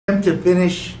To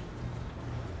finish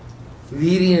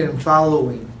leading and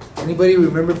following. Anybody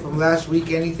remember from last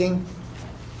week anything?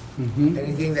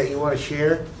 Anything that you want to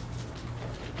share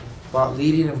about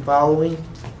leading and following?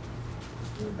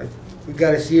 We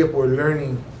got to see if we're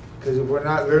learning, because if we're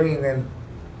not learning, then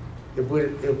if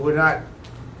we're not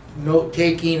note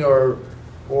taking or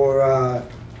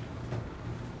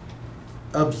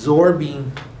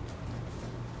absorbing,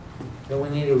 then we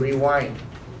need to rewind.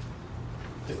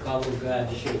 The call of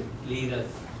God should lead us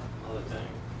all the time.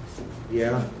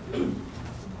 Yeah.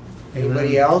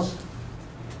 Anybody else?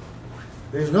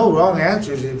 There's no wrong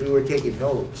answers if you were taking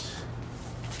notes.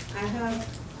 I have,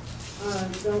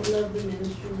 don't love the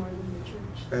ministry more than the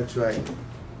church. That's right.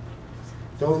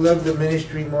 Don't love the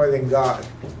ministry more than God.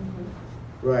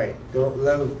 Right.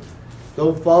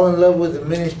 Don't fall in love with the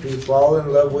ministry, fall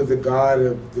in love with the God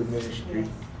of the ministry.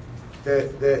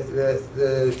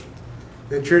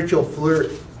 The church will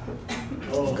flirt.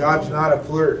 God's not a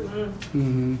flirt.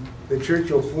 The church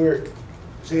will flirt,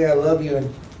 say I love you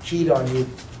and cheat on you.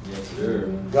 Yes, sir.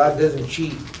 God doesn't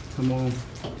cheat. Come on.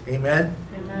 Amen?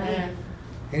 Amen.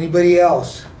 Anybody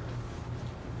else?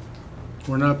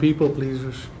 We're not people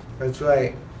pleasers. That's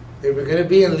right. If you're going to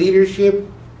be in leadership,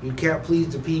 you can't please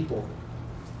the people.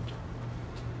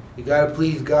 You got to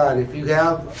please God. If you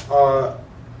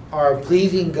are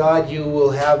pleasing God, you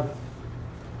will have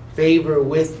favor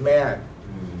with man.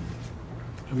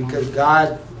 Because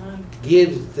God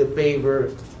gives the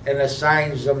favor and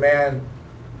assigns a man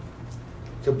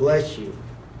to bless you.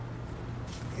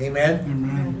 Amen?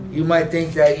 Amen. You might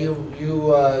think that you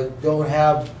don't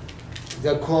have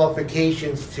the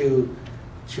qualifications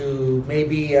to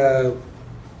maybe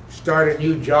start a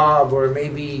new job or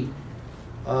maybe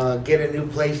get a new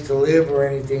place to live or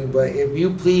anything, but if you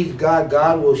please God,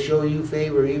 God will show you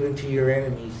favor even to your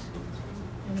enemies.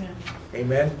 Amen.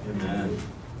 Amen? Amen.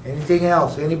 Anything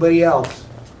else? Anybody else?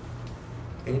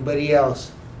 Anybody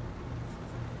else?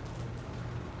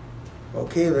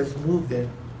 Okay, let's move then.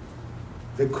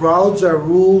 The crowds are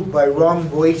ruled by wrong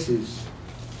voices.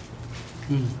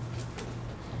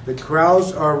 The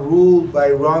crowds are ruled by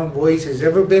wrong voices.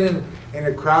 Ever been in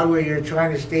a crowd where you're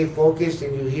trying to stay focused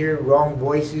and you hear wrong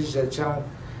voices that sound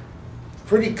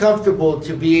pretty comfortable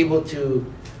to be able to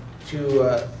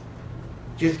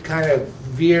just kind of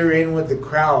veer in with the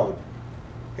crowd?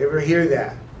 Ever hear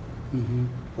that?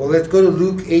 Well, let's go to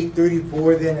Luke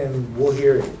 8:34 then, and we'll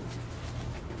hear it.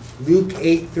 Luke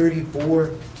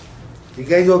 8:34. You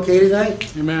guys okay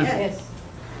tonight? Amen. Yes.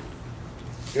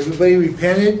 Everybody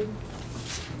repented?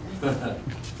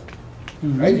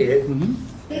 I did.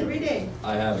 Every day.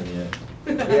 I haven't yet.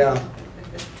 Yeah.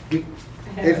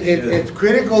 It's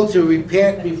critical to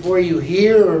repent before you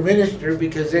hear or minister,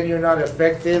 because then you're not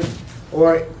effective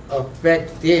or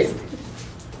affected.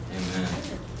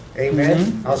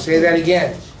 Amen. I'll say that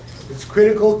again. It's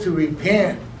critical to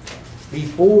repent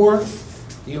before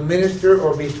you minister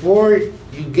or before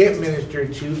you get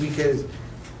ministered to, because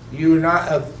you're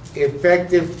not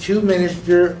effective to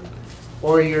minister,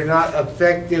 or you're not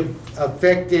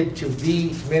affected to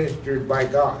be ministered by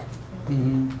God,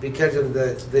 because of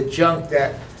the junk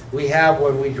that we have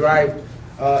when we drive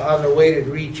on the way to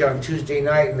R.E.A.C.H on Tuesday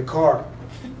night in the car.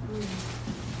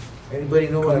 Anybody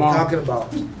know what I'm talking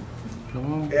about?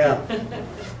 Come on. Yeah.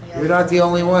 You're not the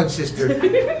only one, sister.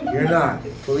 You're not.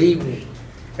 Believe me.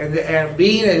 And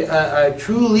being a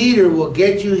true leader will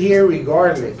get you here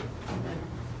regardless.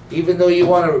 Even though you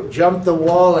want to jump the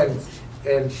wall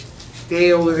and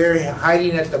stay over there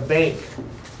hiding at the bank.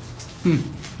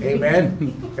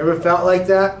 Amen? Ever felt like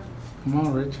that? Come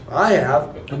on, Rich. I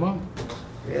have. Come on.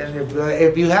 And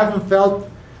if you haven't felt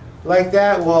like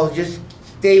that, well, just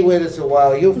stay with us a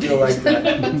while. You'll feel like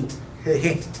that.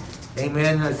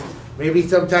 Amen. Maybe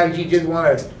sometimes you just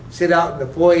want to sit out in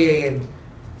the foyer and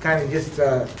kind of just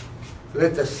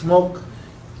let the smoke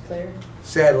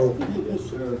settle. Yes,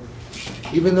 sir.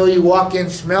 Even though you walk in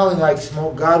smelling like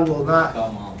smoke, God will not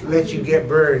let you get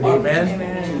burned. Amen?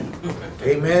 Amen.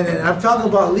 Amen. And I'm talking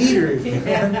about leaders.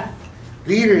 Man.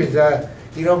 Leaders.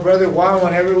 You know, Brother Juan,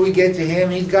 whenever we get to him,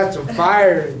 he's got some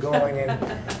fires going.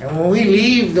 And when we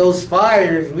leave those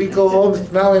fires, we go home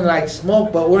smelling like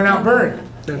smoke, but we're not burned.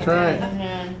 That's right.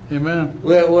 Amen.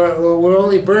 We're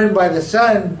only burned by the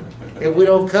sun if we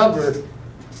don't cover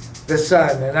the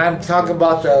sun. And I'm talking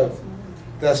about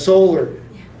the solar,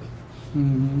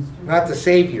 not the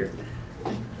Savior.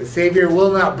 The Savior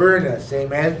will not burn us.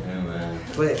 Amen. Amen.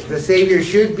 But the Savior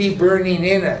should be burning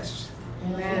in us.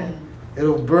 Amen.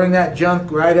 It'll burn that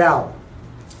junk right out.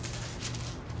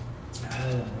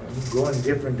 I'm going a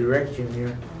different direction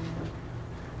here.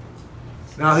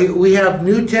 Now we have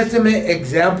New Testament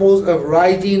examples of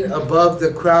rising above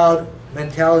the crowd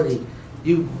mentality.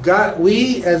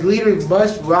 We as leaders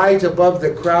must rise above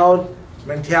the crowd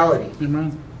mentality.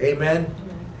 Amen. Amen.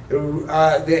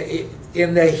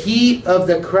 In the heat of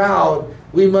the crowd,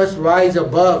 we must rise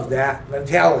above that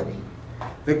mentality.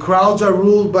 The crowds are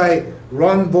ruled by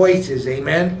wrong voices.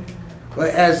 Amen.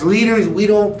 But as leaders, we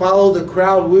don't follow the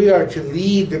crowd. We are to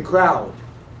lead the crowd.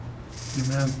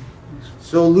 Amen.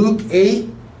 So Luke 8,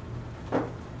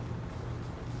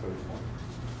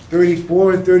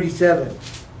 34 and 37.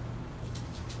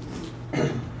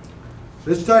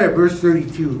 Let's start at verse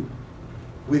 32.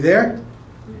 We there?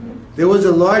 There was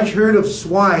a large herd of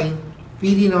swine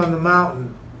feeding on the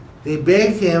mountain. They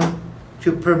begged him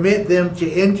to permit them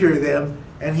to enter them,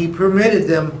 and he permitted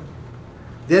them.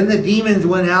 Then the demons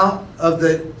went out of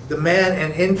the man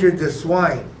and entered the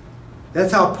swine.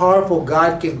 That's how powerful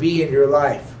God can be in your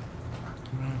life.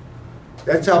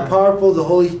 That's how powerful the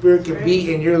Holy Spirit can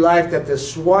be in your life, that the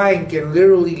swine can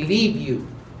literally leave you.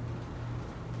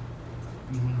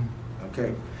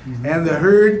 Okay. And the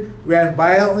herd ran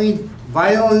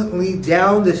violently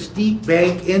down the steep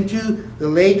bank into the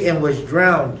lake and was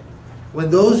drowned. When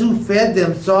those who fed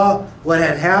them saw what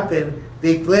had happened,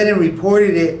 they fled and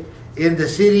reported it in the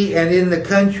city and in the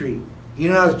country. You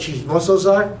know how the chismosos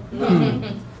are?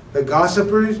 The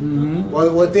gossipers?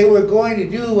 Well, what they were going to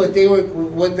do, what they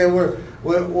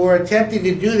were attempting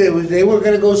to do, they were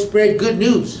going to go spread good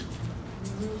news.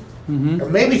 Or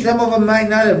maybe some of them might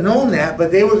not have known that,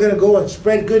 but they were going to go and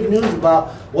spread good news about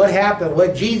what happened,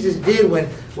 what Jesus did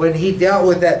when he dealt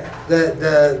with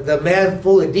the man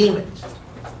full of demons.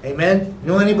 Amen?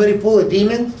 Know anybody full of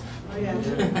demons? Oh yeah.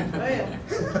 Oh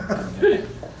yeah.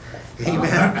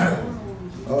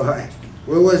 Amen. All right.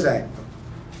 Where was I?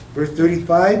 Verse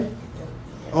 35?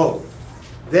 Oh.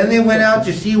 Then they went out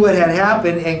to see what had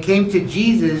happened and came to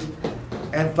Jesus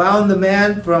and found the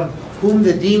man from whom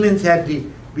the demons had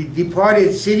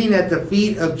departed sitting at the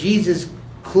feet of Jesus,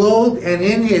 clothed and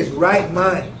in his right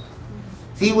mind.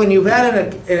 See, when you've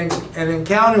had an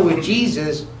encounter with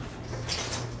Jesus,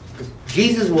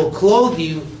 Jesus will clothe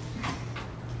you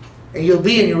and you'll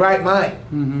be in your right mind.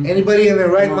 Anybody in their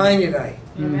right mind tonight?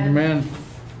 Amen.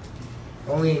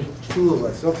 Only two of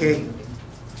us. Okay.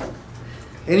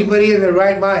 Anybody in their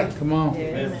right mind? Come on.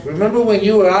 Yes. Remember when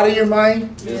you were out of your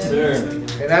mind? Yes, sir.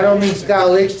 And I don't mean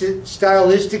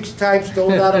stylistics type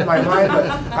stoned out of my mind, but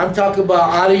I'm talking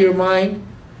about out of your mind,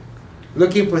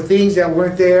 looking for things that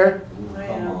weren't there. Oh, Come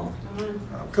yeah. on.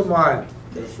 Oh, come on.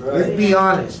 That's Let's right. be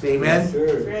honest. Yes, Amen. That's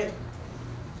sir. right.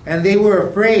 And they were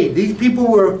afraid. These people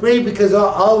were afraid because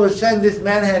all of a sudden this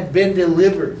man had been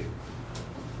delivered.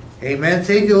 Amen.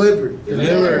 Say delivered.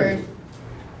 Delivered.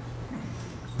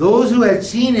 Those who had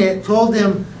seen it told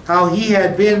him how he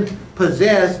had been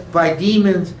possessed by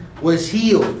demons was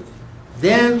healed.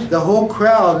 Then the whole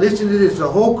crowd, listen to this,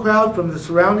 the whole crowd from the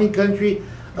surrounding country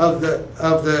of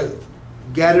the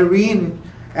Gadarene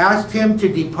asked him to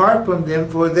depart from them,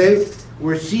 for they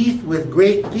were seized with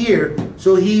great fear.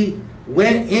 So he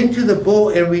went into the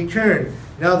boat and returned.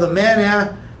 Now the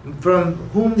man from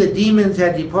whom the demons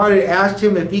had departed asked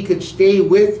him if he could stay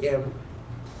with him.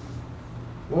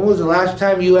 When was the last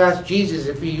time you asked Jesus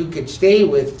if you could stay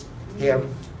with him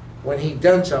when he'd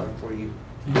done something for you?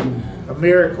 A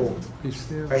miracle,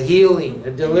 a healing,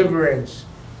 a deliverance,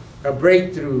 a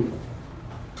breakthrough.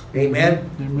 Amen?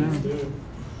 Amen.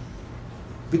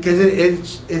 Because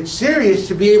it's serious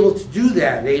to be able to do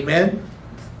that. Amen?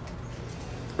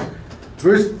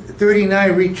 Verse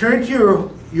 39, return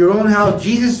to your own house.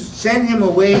 Jesus sent him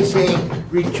away saying,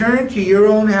 return to your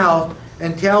own house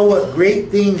and tell what great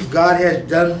things God has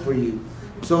done for you.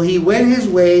 So he went his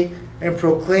way and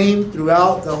proclaimed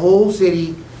throughout the whole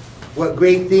city what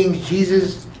great things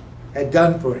Jesus had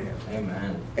done for him.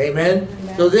 Amen. Amen?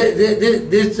 So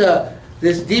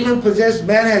this demon-possessed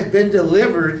man has been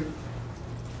delivered.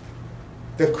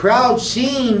 The crowd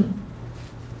seen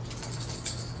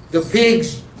the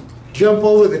pigs jump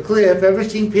over the cliff. Ever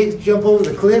seen pigs jump over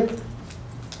the cliff?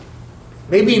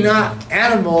 Maybe not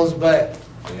animals, but...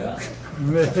 Yeah.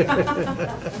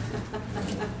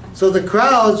 So the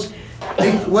crowds,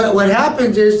 what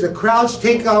happens is the crowds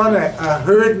take on a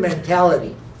herd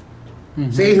mentality.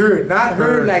 Say herd, not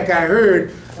herd like I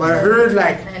heard, but herd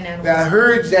like the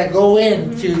herds that go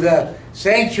into the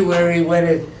sanctuary when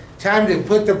it's time to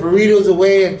put the burritos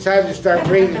away and time to start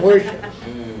praise and worship.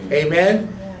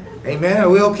 Amen? Amen? Are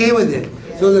we okay with it?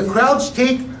 So the crowds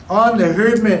take on the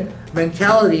herd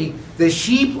mentality. The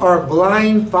sheep are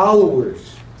blind followers.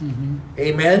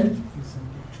 Amen?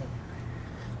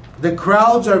 The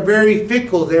crowds are very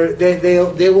fickle.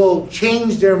 They will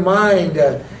change their mind.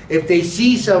 if they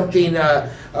see something,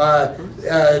 they'll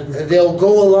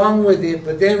go along with it.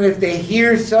 But then if they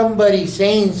hear somebody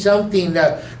saying something,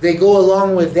 they go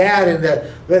along with that. And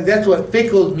that's what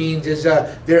fickle means, is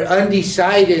they're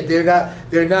undecided.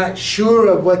 They're not sure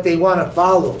of what they want to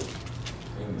follow.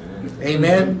 Amen.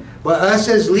 Amen. But us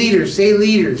as leaders, say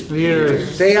leaders. Leaders.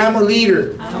 Say I'm a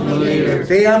leader. I'm a leader.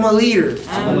 Say I'm a leader.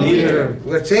 I'm a leader.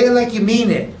 Let's say it like you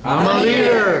mean it. I'm a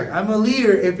leader. I'm a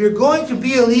leader. If you're going to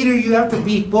be a leader, you have to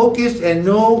be focused and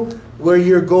know where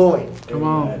you're going. Come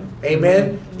on.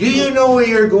 Amen. Do you know where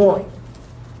you're going?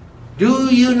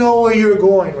 Do you know where you're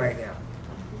going right now?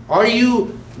 Are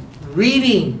you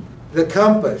reading the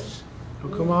compass? Oh,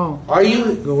 come on. Are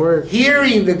you Good word.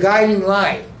 hearing the guiding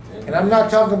light? And I'm not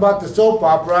talking about the soap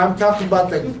opera. I'm talking about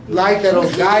the light that'll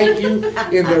guide you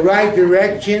in the right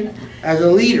direction as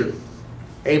a leader.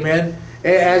 Amen.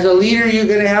 As a leader, you're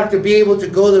going to have to be able to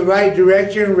go the right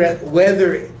direction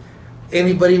whether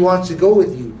anybody wants to go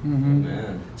with you.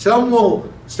 Amen. Some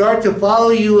will start to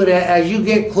follow you, and as you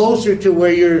get closer to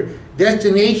where your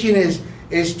destination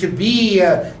is to be,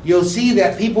 you'll see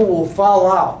that people will fall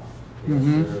out.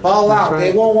 Fall That's out. They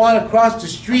right. won't want to cross the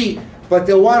street, but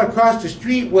they'll want to cross the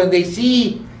street when they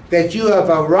see that you have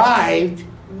arrived,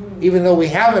 even though we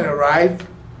haven't arrived.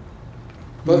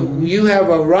 But you have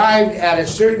arrived at a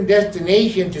certain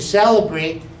destination to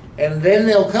celebrate, and then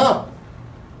they'll come.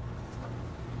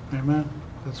 Amen.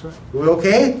 That's right. We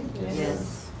okay?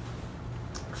 Yes.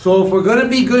 So if we're going to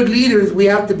be good leaders, we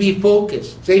have to be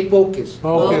focused. Say focused.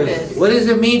 Focus. What does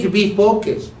it mean to be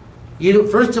focused?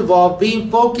 First of all, being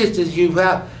focused is you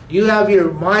have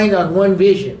your mind on one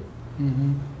vision.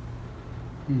 Amen?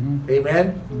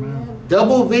 Amen.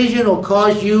 Double vision will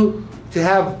cause you to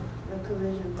have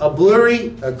A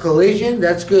collision. a collision.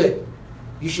 That's good.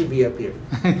 You should be up here.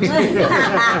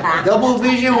 Double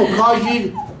vision will cause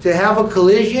you to have a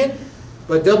collision,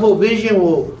 but double vision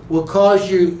will cause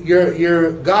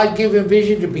your God-given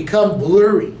vision to become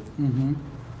blurry.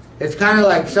 It's kind of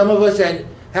like some of us that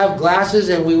have glasses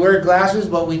and we wear glasses,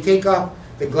 but we take off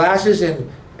the glasses and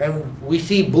we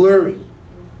see blurry.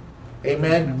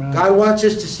 Amen. Amen. God wants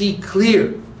us to see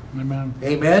clear. Amen.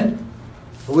 Amen.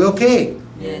 Are we okay?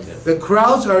 Yes. The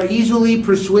crowds are easily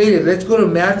persuaded. Let's go to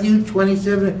Matthew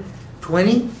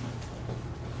 27:20.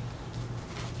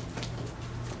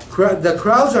 The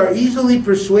crowds are easily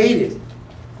persuaded.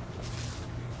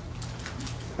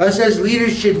 Us as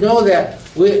leaders should know that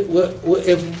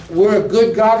if we're a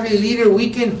good godly leader, we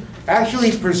can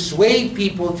actually persuade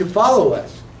people to follow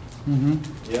us.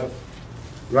 Yep.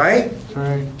 Right? That's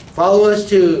right. Follow us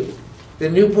to the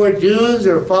Newport Dunes,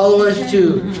 or follow us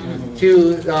to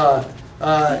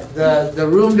the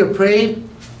room to pray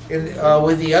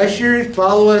with the ushers.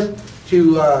 Follow us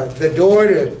to the door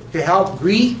to help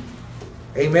greet.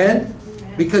 Amen?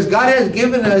 Because God has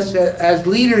given us as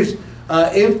leaders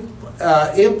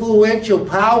influential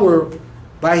power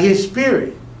by His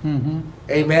Spirit.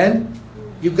 Amen?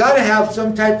 You've got to have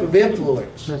some type of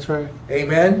influence. That's right.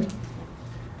 Amen?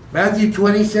 Matthew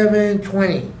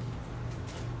 27:20.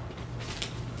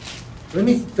 Let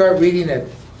me start reading at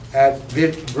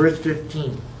verse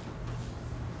 15.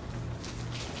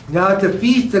 Now at the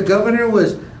feast, the governor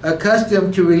was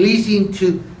accustomed to releasing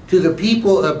to the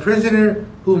people a prisoner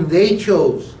whom they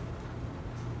chose.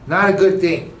 Not a good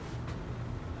thing.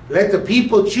 Let the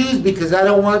people choose, because I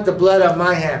don't want the blood on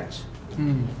my hands.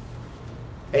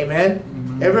 Amen?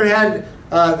 Ever had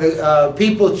the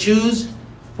people choose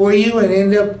for you and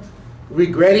end up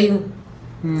regretting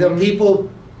the people's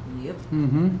Yep.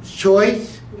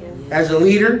 choice Yes. as a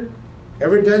leader?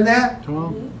 Ever done that? Come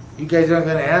on. You guys aren't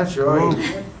going to answer, are you?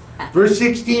 Come Verse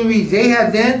 16 reads, they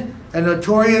had then a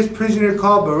notorious prisoner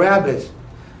called Barabbas.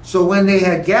 So when they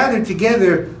had gathered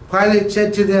together, Pilate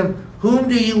said to them, whom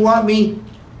do you want me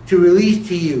to release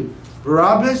to you,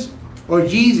 Barabbas or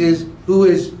Jesus, who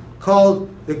is called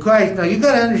the Christ? Now you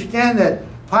got to understand that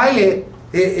Pilate,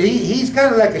 he's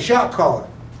kind of like a shot caller,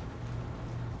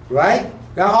 right?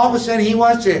 Now all of a sudden he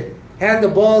wants to hand the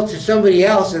ball to somebody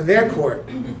else in their court.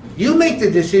 You make the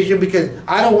decision, because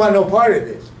I don't want no part of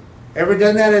this. Ever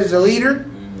done that as a leader?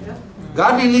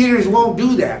 Godly leaders won't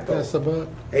do that, though. That's the buck.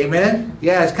 Amen?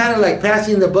 Yeah, it's kind of like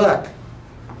passing the buck.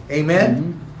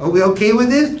 Amen? Are we okay with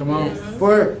this? Come on.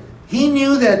 For he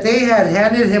knew that they had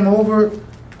handed him over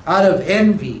out of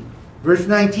envy. Verse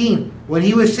 19, when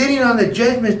he was sitting on the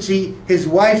judgment seat, his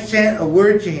wife sent a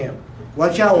word to him.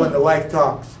 Watch out when the wife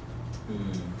talks.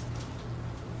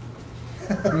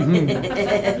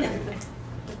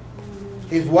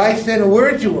 His wife sent a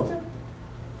word to him.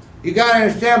 You got to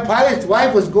understand, Pilate's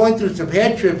wife was going through some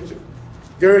head trips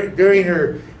during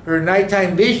her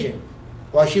nighttime vision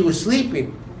while she was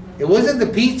sleeping. It wasn't the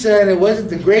pizza and it wasn't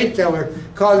the grapes that were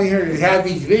causing her to have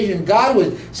these visions. God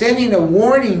was sending a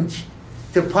warning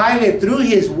to Pilate through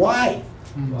his wife.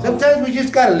 Sometimes we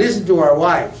just got to listen to our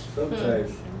wives.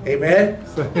 Sometimes. Amen?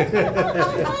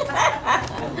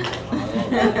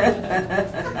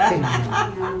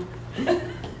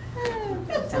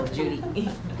 Tell Judy.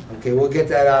 Okay, we'll get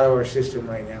that out of our system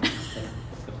right now.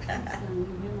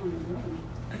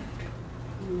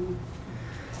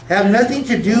 Have nothing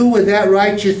to do with that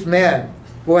righteous man,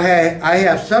 for I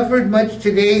have suffered much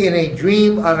today in a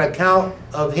dream on account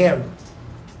of him.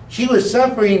 She was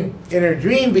suffering in her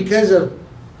dream because of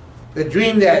the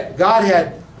dream that God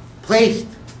had placed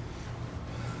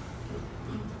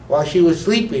while she was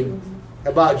sleeping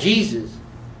about Jesus.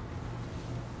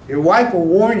 Your wife will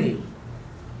warn you.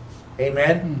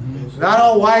 Amen? Not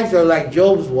all wives are like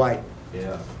Job's wife.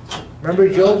 Yeah. Remember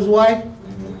Job's wife?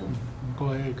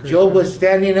 Go ahead, Chris. Job was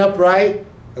standing upright,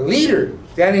 a leader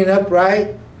standing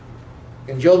upright,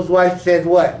 and Job's wife said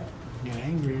what? Get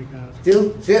angry at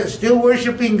God. Still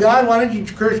worshiping God? Why don't you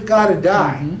curse God and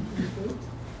die?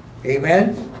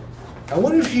 Amen? I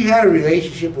wonder if she had a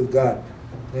relationship with God.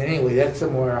 But anyway, that's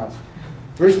somewhere else.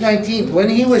 Verse 19, when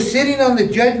he was sitting on the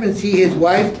judgment seat, his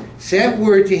wife sent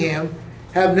word to him,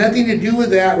 have nothing to do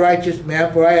with that righteous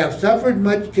man, for I have suffered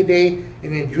much today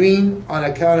in a dream on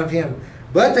account of him.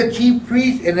 But the chief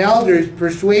priests and elders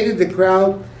persuaded the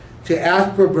crowd to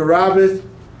ask for Barabbas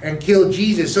and kill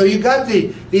Jesus. So you got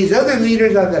these other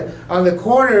leaders on the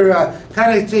corner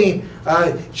kind of saying,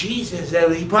 Jesus,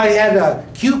 he probably had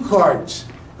cue cards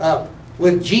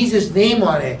with Jesus' name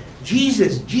on it.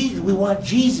 Jesus, we want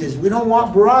Jesus. We don't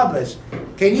want Barabbas.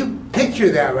 Can you picture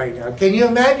that right now? Can you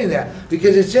imagine that?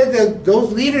 Because it said that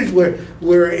those leaders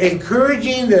were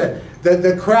encouraging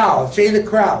the crowd, say the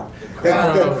crowd,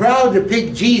 the crowd to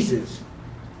pick Jesus.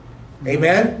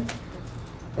 Amen?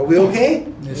 Are we okay?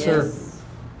 Yes, sir.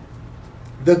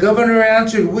 The governor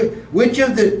answered, which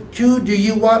of the two do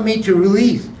you want me to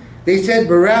release? They said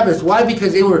Barabbas. Why?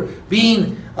 Because they were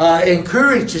being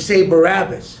encouraged to say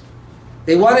Barabbas.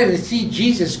 They wanted to see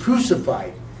Jesus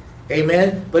crucified.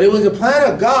 Amen? But it was the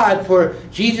plan of God for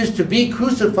Jesus to be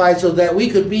crucified so that we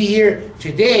could be here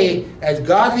today as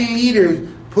godly leaders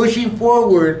pushing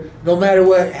forward no matter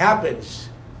what happens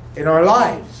in our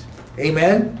lives.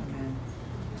 Amen?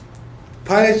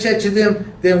 Pilate said to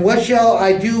them, then what shall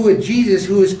I do with Jesus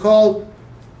who is called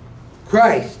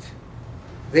Christ?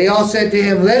 They all said to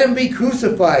him, let him be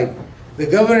crucified. The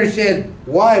governor said,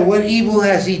 why? What evil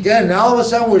has he done? Now all of a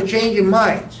sudden we're changing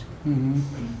minds.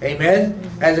 Amen?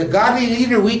 As a godly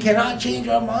leader, we cannot change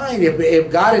our mind.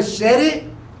 If God has said it,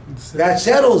 that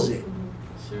settles it.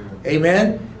 Sure.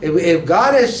 Amen? If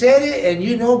God has said it and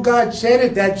you know God said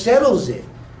it, that settles it.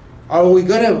 Are we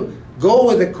going to go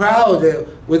with the crowd,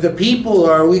 with the people,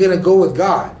 or are we going to go with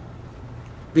God?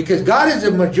 Because God is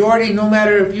a majority no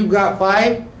matter if you've got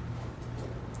 5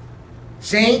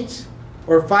 saints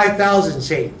or 5,000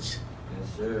 saints.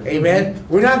 Yes, sir. Amen?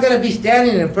 We're not going to be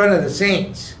standing in front of the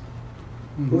saints.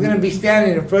 We're going to be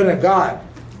standing in front of God.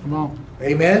 Come on.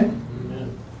 Amen?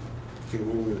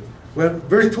 Amen.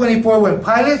 Verse 24, when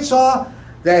Pilate saw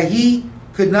that he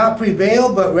could not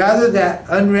prevail, but rather that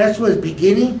unrest was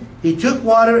beginning, he took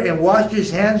water and washed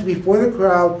his hands before the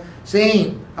crowd,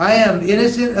 saying, I am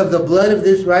innocent of the blood of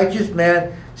this righteous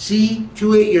man. See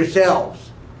to it yourselves.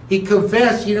 He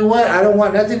confessed, you know what? I don't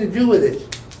want nothing to do with this.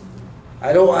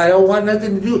 I don't want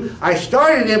nothing to do. I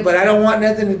started it, but I don't want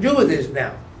nothing to do with this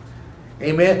now.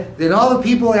 Amen. Then all the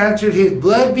people answered, his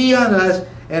blood be on us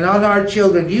and on our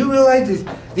children. Do you realize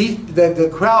that the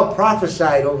crowd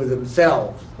prophesied over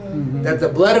themselves that the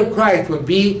blood of Christ would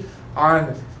be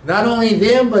on not only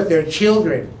them, but their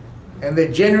children and the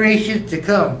generations to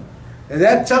come. And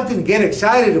that's something to get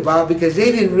excited about because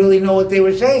they didn't really know what they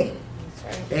were saying.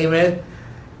 Amen.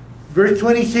 Verse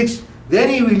 26, then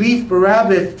he released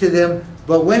Barabbas to them,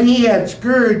 but when he had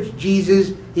scourged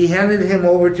Jesus, he handed him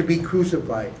over to be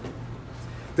crucified.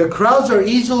 The crowds are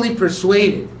easily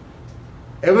persuaded.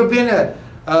 Ever been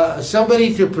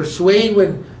somebody to persuade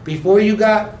before you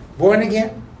got born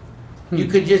again? You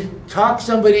could just talk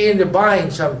somebody into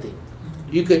buying something.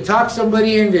 You could talk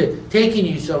somebody into taking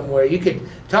you somewhere. You could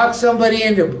talk somebody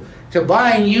into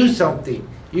buying you something.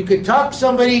 You could talk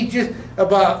somebody just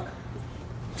about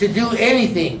to do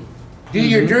anything. Do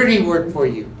your dirty work for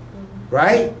you.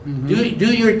 Right?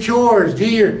 Do your chores. Do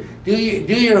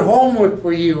your homework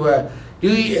for you.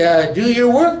 Do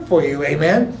your work for you.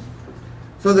 Amen?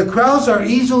 So the crowds are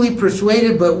easily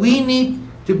persuaded, but we need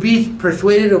to be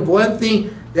persuaded of one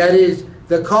thing, that is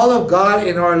the call of God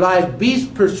in our life. Be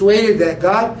persuaded that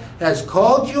God has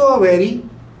called you already.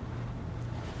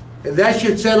 And that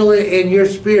should settle it in your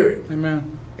spirit.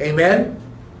 Amen. Amen?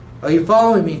 Are you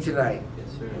following me tonight?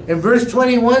 Yes, sir. In verse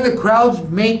 21, the crowds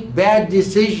make bad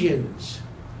decisions.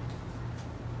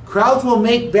 Crowds will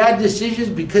make bad decisions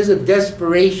because of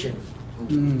desperation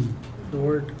The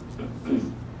word.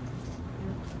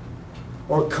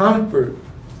 or comfort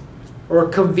or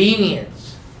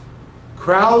convenience.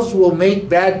 Crowds will make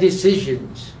bad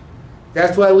decisions.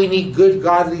 That's why we need good,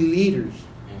 godly leaders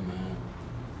Amen.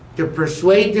 to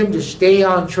persuade them to stay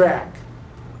on track.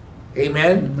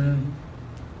 Amen? Amen.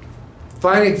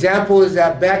 Fine example is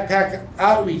that backpack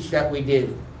outreach that we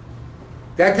did.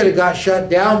 That could have got shut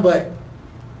down, but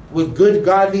with good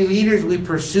godly leaders we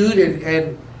pursued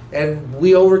and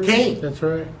we overcame. That's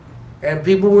right. And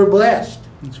people were blessed.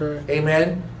 That's right.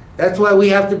 Amen. That's why we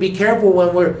have to be careful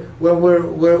when we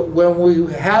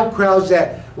have crowds,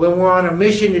 that when we're on a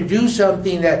mission to do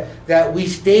something, that we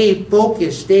stay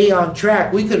focused, stay on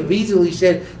track. We could have easily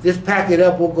said, just pack it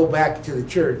up, we'll go back to the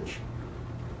church.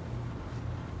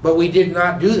 But we did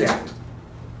not do that.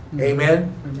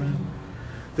 Amen. Amen.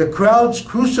 The crowds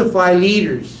crucify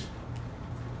leaders.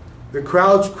 The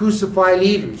crowds crucify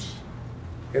leaders.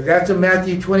 And that's in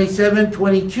Matthew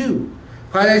 27:22.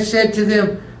 Pilate said to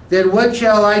them, then what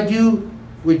shall I do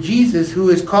with Jesus, who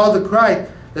is called the Christ?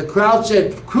 The crowd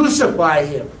said, crucify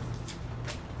him.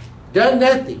 Done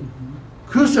nothing.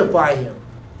 Crucify him.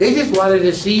 They just wanted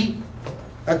to see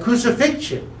a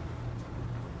crucifixion.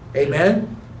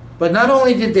 Amen. But not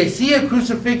only did they see a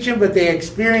crucifixion, but they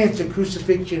experienced a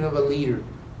crucifixion of a leader.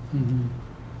 Mhm.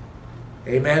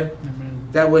 Amen. Amen.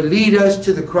 That would lead us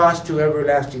to the cross, to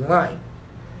everlasting life.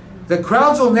 The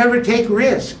crowds will never take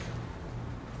risk.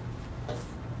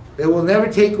 They will never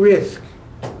take risk.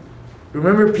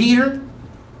 Remember Peter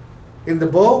in the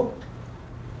boat,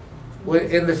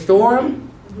 in the storm,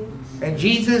 and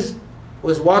Jesus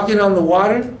was walking on the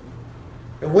water?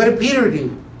 And what did Peter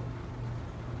do?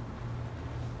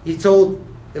 He told,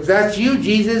 if that's you,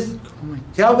 Jesus,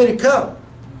 tell me to come.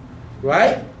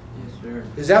 Right? Yes, sir.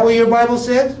 Is that what your Bible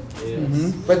says? Yes.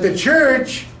 Mhm. But the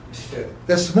church,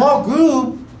 the small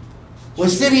group,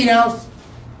 was sitting out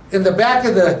in the back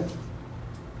of the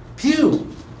pew,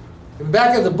 in the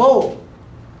back of the boat.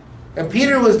 And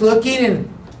Peter was looking, and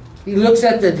he looks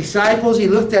at the disciples, he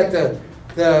looked at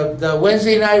the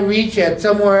Wednesday night reach at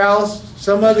somewhere else,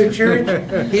 some other church.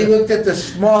 He looked at the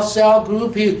small cell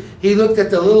group, he looked at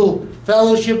the little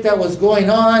fellowship that was going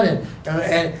on,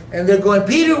 and they're going,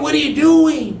 Peter, what are you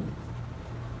doing?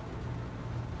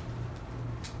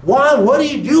 Juan, what are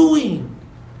you doing?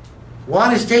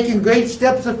 Juan is taking great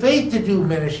steps of faith to do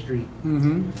ministry.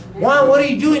 Mhm. Juan, what are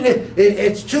you doing?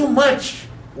 It's too much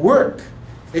work.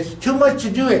 It's too much to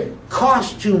do. It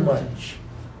costs too much.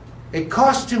 It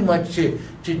costs too much to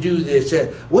do this.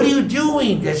 What are you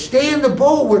doing? Stay in the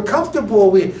boat. We're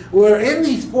comfortable. We're in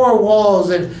these four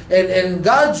walls, and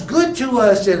God's good to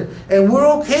us, and we're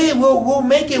okay. We'll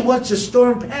make it once the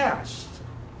storm passed.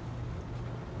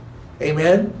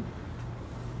 Amen?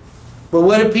 But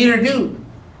what did Peter do?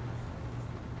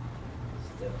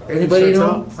 Anybody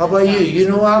know? How about you? You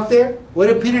know out there? What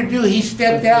did Peter do? He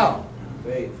stepped out.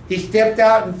 Faith. He stepped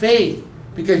out in faith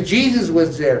because Jesus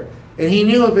was there. And he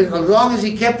knew as long as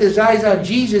he kept his eyes on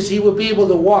Jesus, he would be able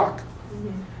to walk.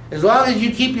 As long as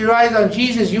you keep your eyes on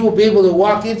Jesus, you will be able to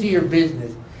walk into your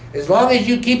business. As long as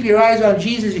you keep your eyes on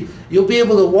Jesus, you'll be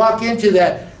able to walk into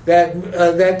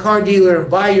that car dealer and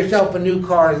buy yourself a new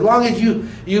car. As long as you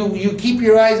keep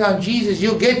your eyes on Jesus,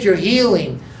 you'll get your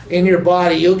healing in your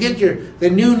body. You'll get the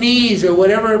new knees or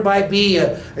whatever it might be.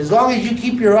 As long as you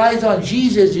keep your eyes on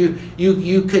Jesus,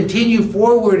 you continue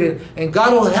forward, and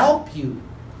God will help you.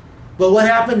 But what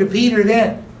happened to Peter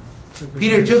then?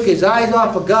 Peter took his eyes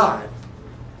off of God.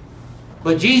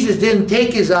 But Jesus didn't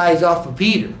take his eyes off of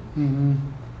Peter. Mhm.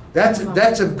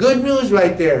 That's some good news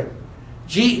right there.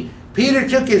 Peter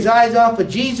took his eyes off of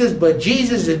Jesus, but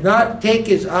Jesus did not take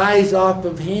his eyes off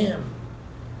of him.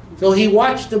 So he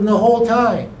watched him the whole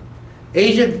time.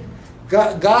 Asia,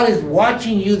 God is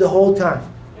watching you the whole time.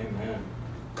 Amen.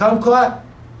 Kumquat,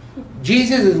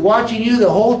 Jesus is watching you the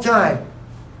whole time.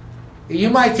 You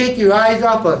might take your eyes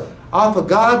off of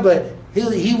God, but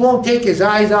he won't take his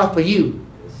eyes off of you.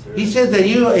 Yes, sir. He says that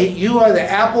you are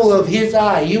the apple of his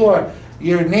eye. Your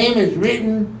name is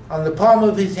written on the palm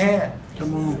of his hand.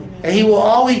 Come on. And he will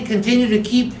always continue to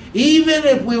keep, even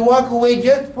if we walk away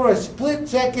just for a split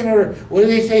second, or what do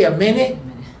they say, a minute?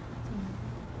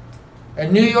 A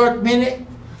New York minute?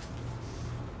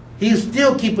 He'll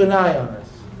still keep an eye on us.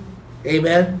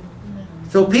 Amen?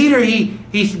 So Peter, he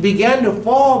began to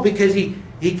fall because he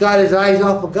got his eyes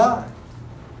off of God.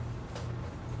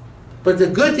 But the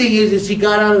good thing is he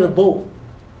got out of the boat.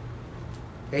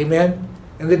 Amen?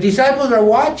 And the disciples are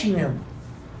watching him.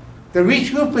 The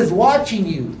reach group is watching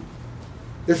you.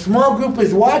 The small group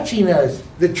is watching us.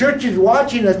 The church is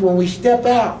watching us when we step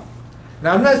out.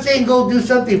 Now, I'm not saying go do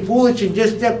something foolish and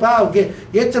just step out.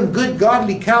 Get some good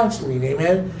godly counseling,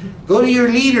 amen? Go to your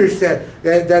leaders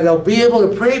that'll be able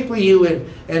to pray for you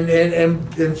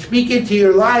and speak into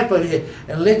your life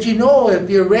and let you know if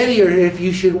you're ready or if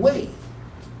you should wait.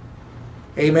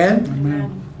 Amen?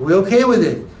 Amen. We okay with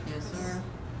it? Yes, sir.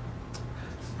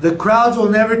 The crowds will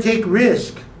never take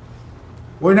risk.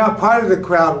 We're not part of the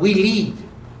crowd. We lead.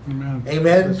 Amen.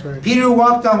 Amen. That's right. Peter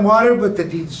walked on water, but the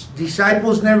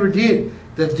disciples never did.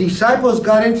 The disciples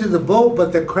got into the boat,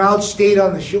 but the crowd stayed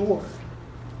on the shore.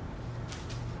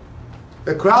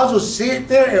 The crowds will sit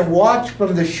there and watch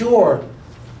from the shore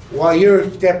while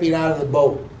you're stepping out of the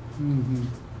boat. Mhm.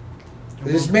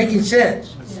 Is this making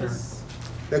sense? Yes, sir. Yes.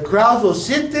 The crowds will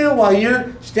sit there while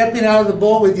you're stepping out of the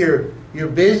boat with your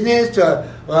business,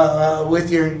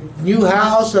 with your new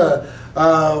house,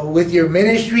 with your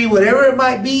ministry, whatever it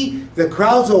might be. The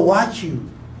crowds will watch you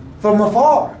from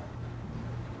afar.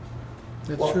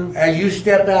 That's true. As you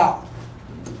step out.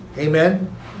 Amen.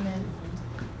 Amen.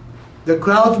 The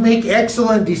crowds make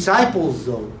excellent disciples,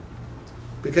 though,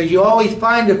 because you always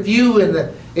find a few in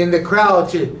the crowd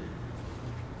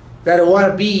that want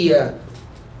to be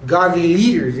godly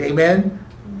leaders. Amen.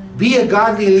 Be a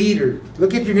godly leader.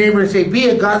 Look at your neighbor and say, be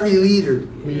a godly leader.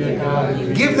 Be a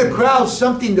godly Give the crowd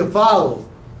something to follow.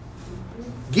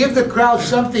 Give the crowd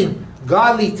something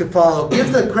godly to follow.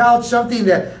 Give the crowd something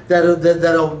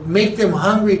that'll make them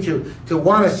hungry to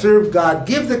want to serve God.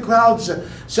 Give the crowd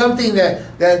something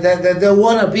that they'll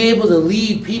want to be able to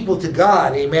lead people to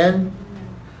God. Amen.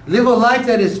 Live a life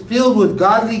that is filled with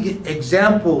godly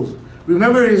examples.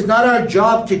 Remember, it is not our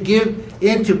job to give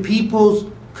into people's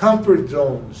comfort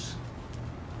zones.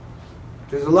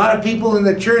 There's a lot of people in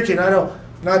the church, and I'm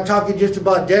not talking just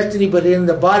about Destiny, but in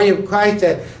the body of Christ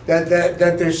that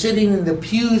they're sitting in the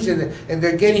pews and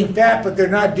they're getting fat, but they're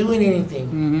not doing anything.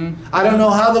 Mm-hmm. I don't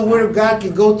know how the Word of God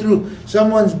can go through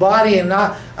someone's body and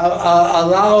not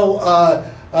allow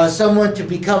someone to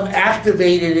become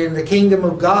activated in the kingdom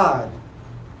of God.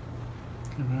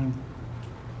 Amen.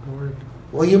 Lord.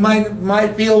 Well, you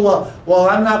might feel, well,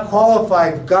 I'm not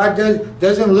qualified. God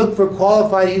doesn't look for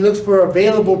qualified. He looks for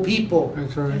available people.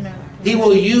 That's right. He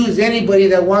will use anybody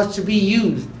that wants to be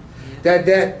used.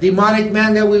 That demonic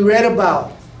man that we read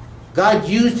about, God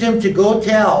used him to go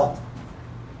tell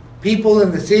people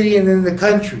in the city and in the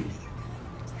country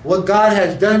what God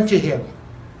has done to him.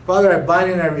 Father, I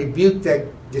bind and I rebuke that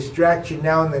distraction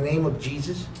now in the name of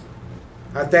Jesus.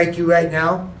 I thank you right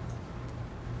now.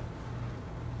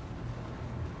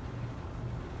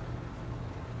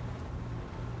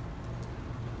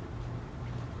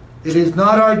 It is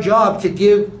not our job to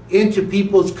give into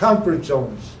people's comfort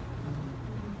zones.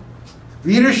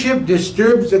 Leadership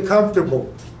disturbs the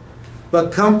comfortable,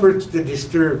 but comforts the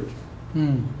disturbed.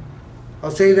 Hmm.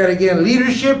 I'll say that again.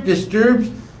 Leadership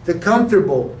disturbs the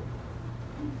comfortable.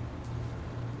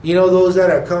 You know those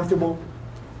that are comfortable?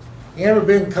 You ever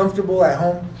been comfortable at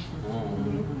home?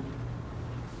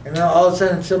 And now all of a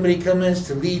sudden somebody comes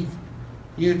to lead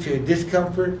you to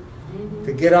discomfort,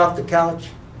 to get off the couch?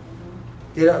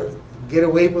 Get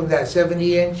away from that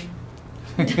 70-inch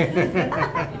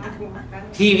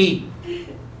TV.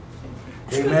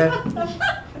 Amen.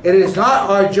 It is not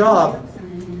our job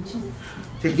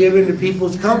to give into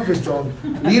people's comfort zone.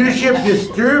 Leadership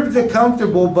disturbs the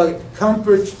comfortable, but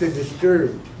comforts the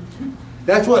disturbed.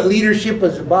 That's what leadership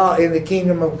is about in the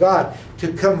kingdom of God.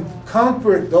 To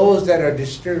comfort those that are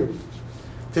disturbed.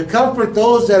 To comfort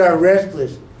those that are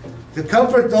restless. To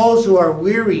comfort those who are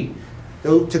weary.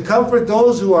 To comfort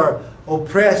those who are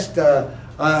oppressed,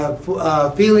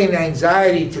 feeling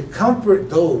anxiety, to comfort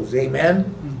those. Amen?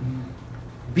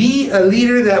 Mm-hmm. Be a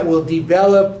leader that will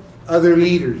develop other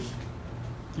leaders.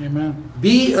 Amen.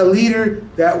 Be a leader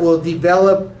that will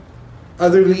develop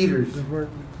other leaders. Good work.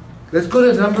 Let's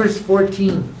go to Numbers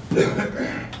 14.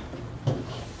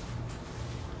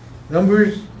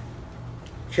 Numbers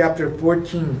chapter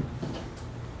 14.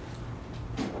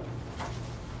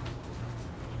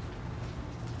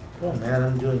 Oh man,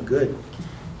 I'm doing good.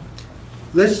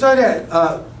 Let's start at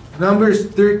Numbers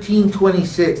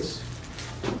 13:26.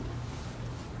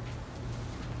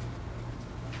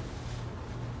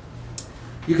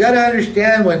 You got to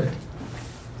understand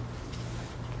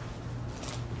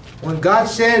when God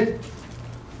said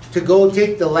to go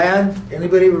take the land.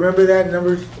 Anybody remember that in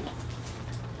Numbers?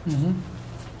 Mm-hmm.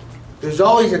 There's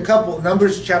always a couple.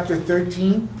 Numbers chapter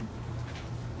 13,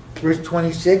 verse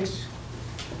 26.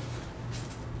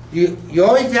 You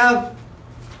always have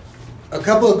a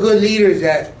couple of good leaders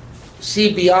that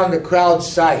see beyond the crowd's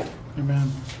sight.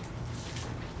 Amen.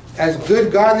 As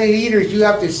good godly leaders, you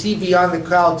have to see beyond the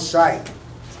crowd's sight.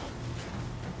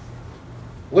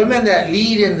 Women that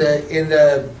lead in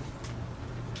the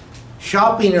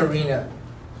shopping arena,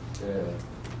 Yeah.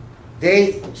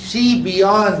 they see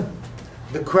beyond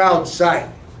the crowd's sight.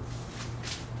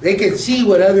 They can see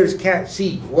what others can't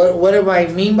see. What do I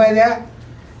mean by that?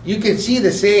 You can see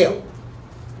the sale.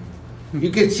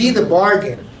 You can see the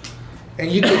bargain.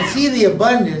 And you can see the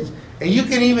abundance. And you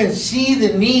can even see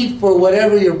the need for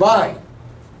whatever you're buying.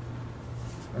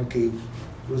 Okay,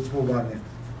 let's move on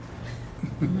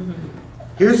then.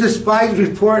 Here's the spies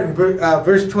report in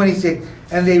verse 26.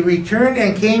 And they returned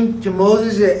and came to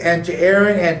Moses and to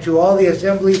Aaron and to all the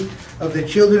assembly of the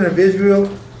children of Israel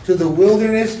to the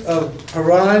wilderness of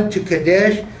Haran to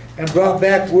Kadesh, and brought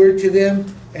back word to them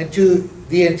and to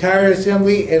the entire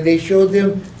assembly, and they showed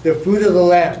them the fruit of the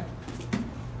land.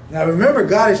 Now remember,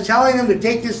 God is telling them to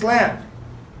take this land.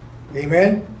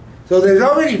 Amen? So there's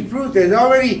already fruit, there's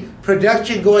already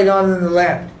production going on in the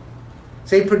land.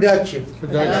 Say production.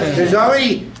 Production. There's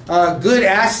already good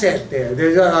asset there.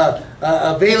 There's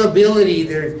availability,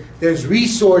 there's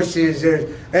resources,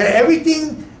 there's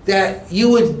everything that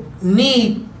you would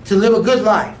need to live a good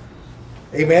life.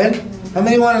 Amen? How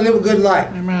many want to live a good life?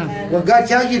 Amen. When God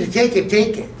tells you to take it,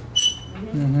 take it.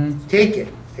 Mm-hmm. Take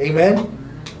it. Amen?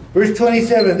 Verse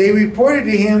 27, they reported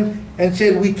to him and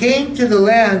said, we came to the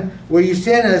land where you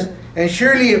sent us, and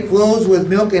surely it flows with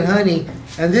milk and honey,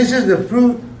 and this is the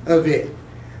fruit of it.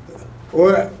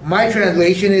 Or my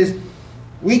translation is,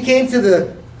 we came to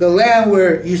the land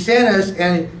where you sent us,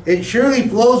 and it surely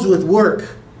flows with work.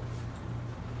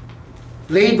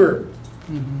 Labor.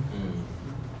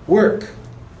 Work.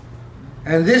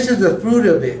 And this is the fruit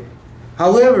of it.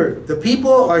 However, the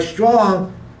people are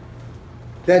strong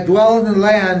that dwell in the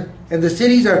land, and the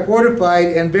cities are fortified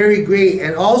and very great.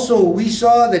 And also we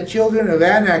saw the children of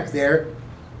Anak there.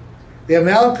 The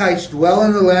Amalekites dwell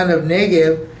in the land of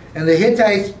Negev, and the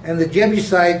Hittites and the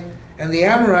Jebusites and the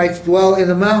Amorites dwell in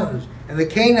the mountains, and the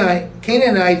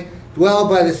Canaanites dwell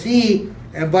by the sea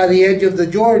and by the edge of the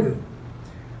Jordan.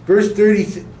 Verse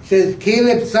 30 says,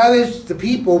 Caleb silenced the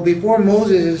people before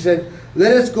Moses and said,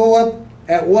 let us go up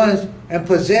at once and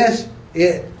possess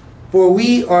it, for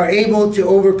we are able to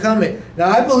overcome it. Now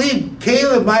I believe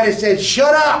Caleb might have said,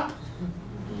 shut up!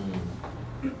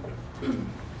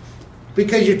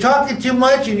 Because you're talking too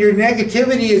much and your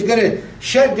negativity is going to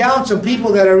shut down some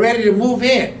people that are ready to move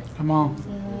in. Come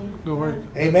on. Good word.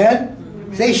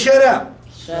 Amen? Say shut up.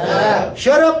 Shut up.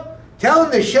 Shut up. Tell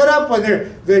them to shut up when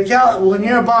when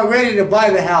you're about ready to buy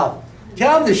the house.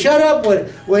 Tell them to shut up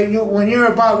when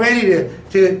you're about ready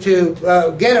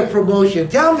to get a promotion.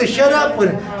 Tell them to shut up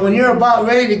when you're about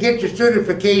ready to get your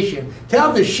certification. Tell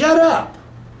them to shut up.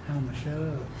 Tell them to shut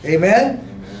up. Amen?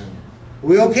 Amen.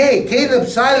 We okay. Caleb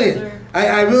silent.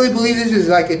 I really believe this is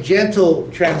like a gentle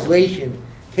translation.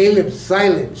 Caleb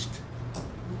silenced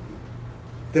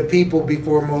the people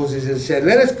before Moses and said,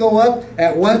 let us go up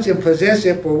at once and possess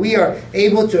it, for we are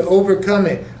able to overcome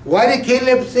it. Why did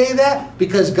Caleb say that?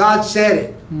 Because God said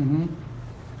it. Mm-hmm.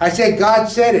 I said God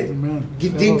said it. Amen.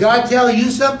 Did God tell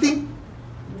you something?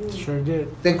 Sure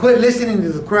did. Then quit listening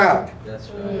to the crowd. That's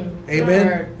right.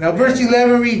 Amen. Now verse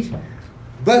 11 reads,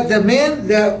 but the men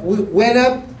that went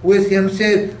up with him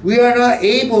said, we are not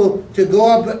able to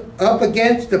go up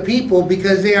against the people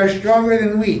because they are stronger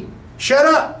than we. Shut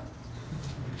up.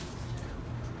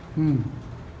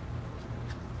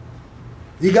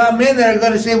 You got men that are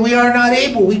going to say, we are not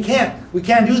able, we can't do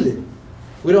this.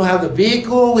 We don't have the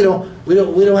vehicle, we don't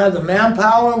have the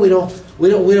manpower, we don't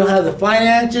have the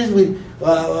finances, we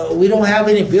don't have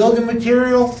any building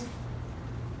material.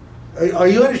 Are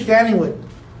you understanding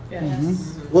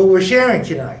what we're sharing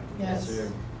tonight? Yes,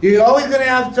 sir. You're always going to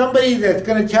have somebody that's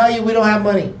going to tell you we don't have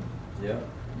money. Yeah.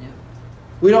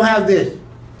 We don't have this.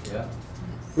 Yeah.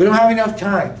 We don't have enough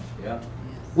time. Yeah.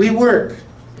 We work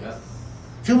Yeah.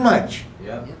 too much.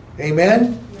 Yeah.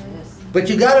 Amen? Yes. But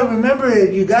you got to remember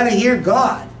that you got to hear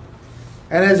God.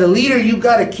 And as a leader, you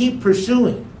got to keep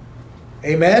pursuing.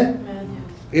 Amen? Amen.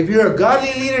 If you're a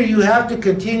godly leader, you have to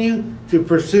continue to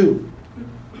pursue.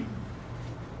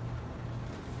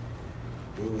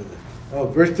 Oh,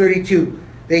 verse 32.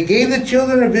 They gave the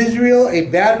children of Israel a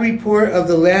bad report of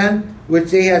the land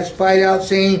which they had spied out,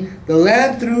 saying, the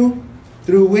land through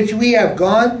which we have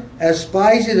gone as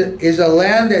spies is a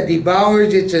land that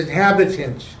devours its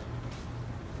inhabitants.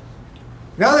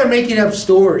 Now they're making up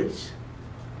stories.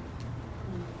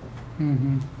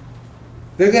 Mm-hmm.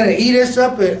 They're going to eat us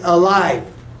up alive.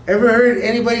 Ever heard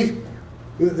anybody?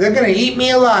 They're going to eat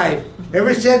me alive.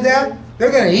 Ever said that?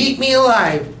 They're going to eat me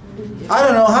alive. I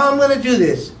don't know how I'm going to do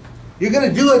this. You're going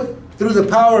to do it through the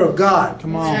power of God.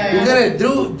 Come on. You're going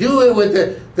to do it with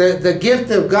the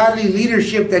gift of godly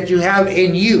leadership that you have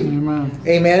in you. Amen.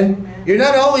 Amen. You're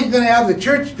not always going to have the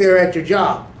church there at your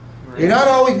job. You're not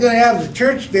always going to have the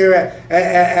church there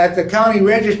at the county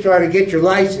registrar to get your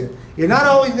license. You're not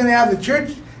always going to have the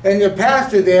church and your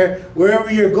pastor there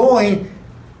wherever you're going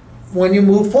when you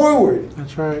move forward.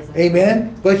 That's right.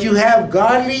 Amen. But you have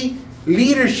godly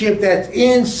leadership that's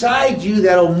inside you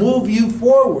that'll move you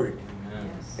forward.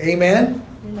 Amen.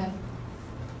 Amen.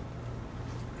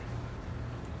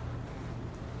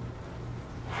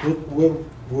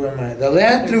 Where am I? The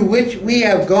land through which we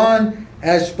have gone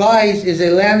as spies is a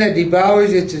land that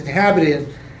devours its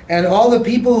inhabitants, and all the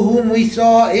people whom we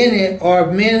saw in it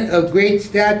are men of great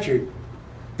stature.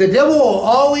 The devil will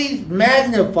always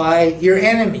magnify your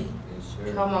enemy. Yes,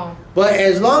 sir. Come on. But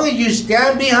as long as you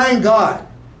stand behind God,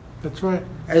 That's right.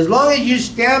 as long as you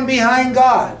stand behind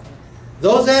God,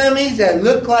 those enemies that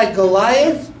look like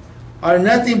Goliath are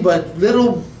nothing but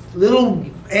little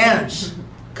ants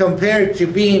compared to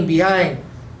being behind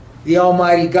the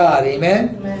Almighty God.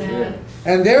 Amen? Amen.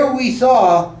 And there we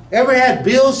saw, ever had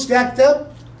bills stacked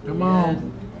up? Come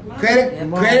on.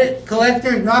 Credit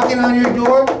collectors knocking on your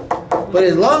door? But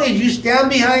as long as you stand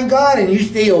behind God and you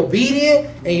stay obedient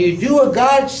and you do what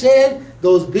God said,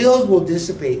 those bills will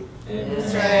dissipate.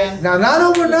 That's right. Now, not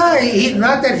overnight,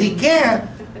 not that he can't,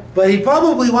 but he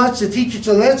probably wants to teach us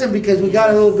a lesson because we got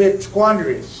a little bit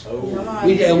squanderous. Come on.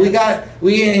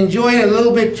 We enjoyed a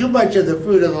little bit too much of the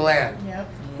fruit of the land Yep.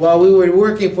 while we were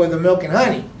working for the milk and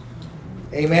honey.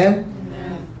 Amen?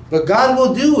 Amen. But God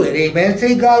will do it. Amen?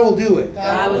 Say God will do it.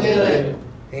 God will do it.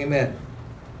 Amen.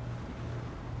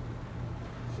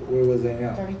 So where was I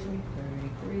now?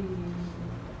 33.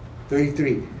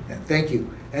 33. Thank you.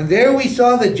 And there we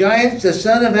saw the giants, the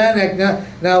son of Anak.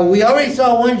 Now we already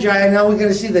saw one giant. Now we're going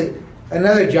to see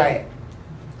another giant.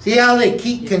 See how they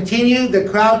continue? The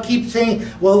crowd keeps saying,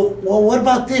 well, what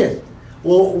about this?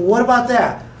 Well, what about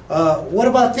that? What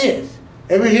about this?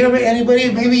 Ever hear of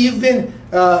anybody? Maybe you've been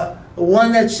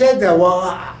one that said that.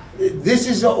 Well, this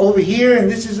is over here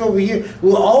and this is over here.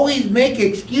 We'll always make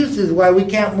excuses why we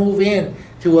can't move in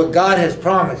to what God has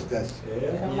promised us.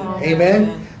 Come on.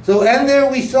 Amen. So, and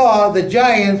there we saw the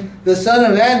giants, the son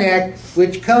of Anak,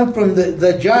 which come from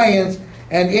the giants,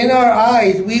 and in our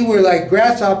eyes we were like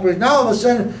grasshoppers. Now all of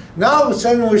a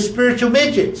sudden we're spiritual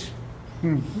midgets.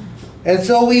 And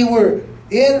so we were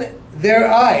in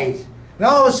their eyes. Now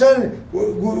all of a sudden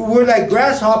we're like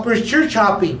grasshoppers church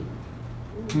hopping.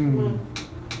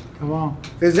 Come on.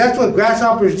 Because that's what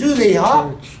grasshoppers do. They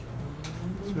hop Church.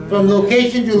 from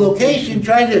location to location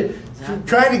trying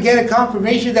to get a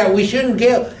confirmation that we shouldn't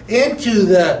get into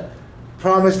the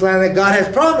promised land that God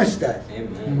has promised us.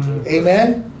 Amen.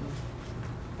 Amen?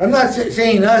 I'm not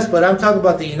saying us, but I'm talking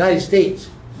about the United States,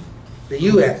 the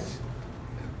U.S.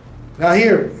 Now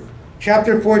here,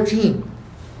 chapter 14.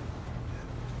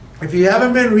 If you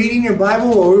haven't been reading your Bible,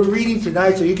 well, we're reading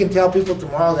tonight so you can tell people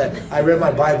tomorrow that I read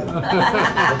my Bible.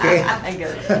 Okay? I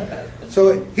get it.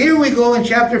 So here we go in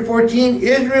chapter 14.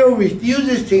 Israel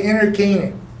refuses to enter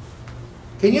Canaan.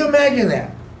 Can you imagine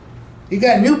that? You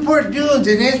got Newport Dunes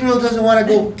and Israel doesn't want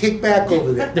to go kick back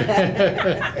over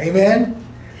there. Amen?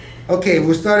 Okay,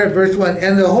 we'll start at verse 1.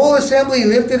 And the whole assembly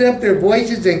lifted up their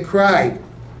voices and cried.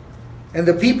 And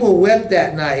the people wept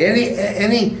that night.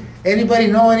 Anybody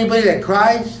know anybody that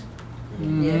cries?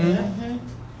 Yeah.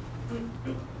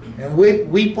 And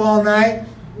weep all night?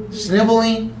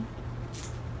 Sniveling?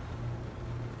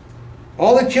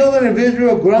 All the children of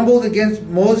Israel grumbled against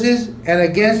Moses and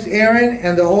against Aaron,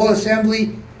 and the whole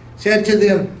assembly said to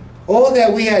them, "Oh,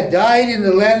 that we had died in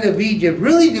the land of Egypt."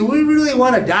 Really, do we really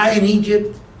want to die in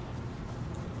Egypt?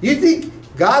 You think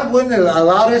God wouldn't have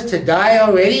allowed us to die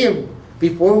already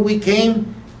before we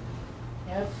came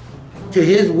Yep. to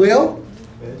His will?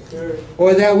 Yes, sir.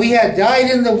 Or that we had died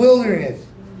in the wilderness?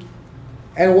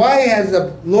 And why has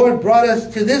the Lord brought us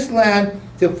to this land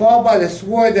to fall by the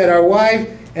sword that our wives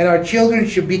and our children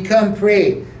should become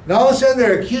prey? And all of a sudden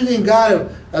they're accusing God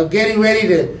of getting ready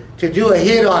to do a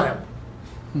hit on him.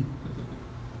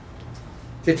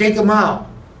 To take him out.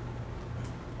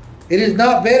 Is it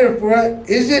not better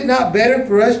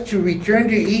for us to return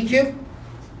to Egypt?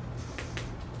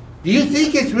 Do you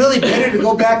think it's really better to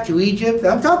go back to Egypt?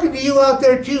 I'm talking to you out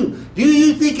there too. Do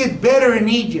you think it's better in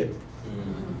Egypt?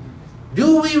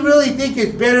 Do we really think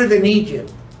it's better than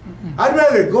Egypt? I'd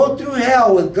rather go through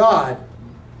hell with God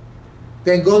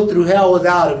than go through hell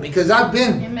without Him, because I've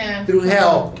been Amen. through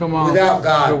hell Come on. without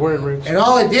God. Good word, Rich. And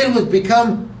all it did was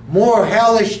become more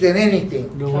hellish than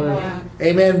anything. The Come word. on.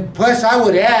 Amen. Plus, I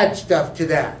would add stuff to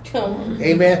that. Come on.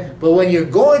 Amen. But when you're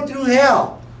going through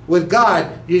hell with God,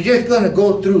 you're just going to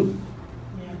go through.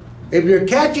 If you're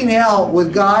catching hell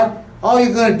with God, all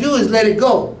you're going to do is let it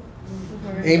go.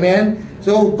 Amen.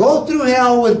 So go through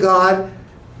hell with God,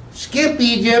 skip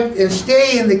Egypt, and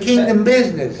stay in the kingdom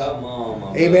business. Come on,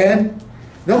 my Amen.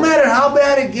 No matter how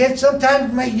bad it gets,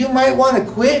 sometimes you might want to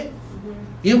quit.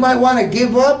 You might want to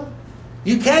give up.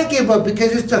 You can't give up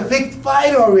because it's a fixed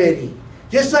fight already.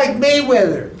 Just like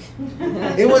Mayweather.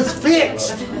 It was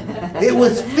fixed. It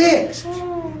was fixed.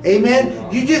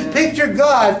 Amen. You just picture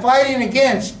God fighting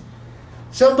against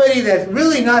somebody that's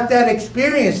really not that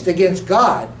experienced against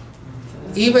God,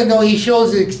 even though he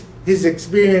shows his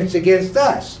experience against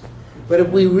us. But if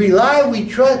we rely, we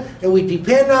trust, and we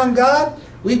depend on God,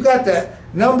 we've got the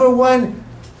 #1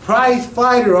 prize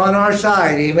fighter on our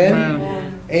side. Amen?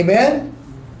 Amen. Amen?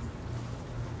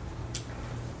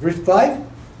 Verse 5?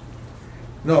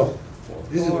 No.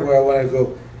 This is where I want to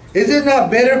go. Is it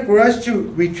not better for us to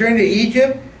return to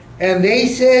Egypt? And they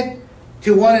said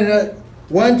to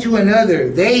one to another,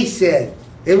 they said.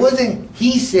 It wasn't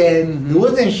he said, it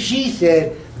wasn't she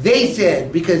said, they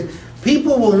said. Because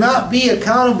people will not be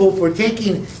accountable for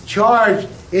taking charge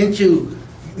into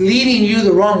leading you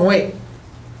the wrong way.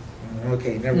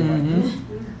 Okay, never mind.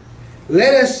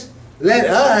 Let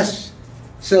us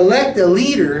select a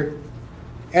leader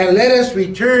and let us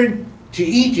return to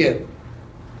Egypt.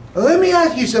 Well, let me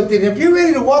ask you something. If you're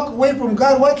ready to walk away from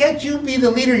God, why can't you be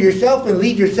the leader yourself and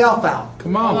lead yourself out?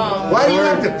 Come on. Why do you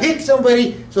have to pick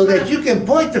somebody so that you can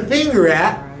point the finger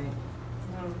at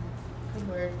Good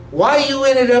word. why you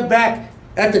ended up back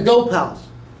at the dope house?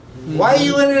 Why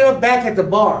you ended up back at the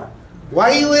bar?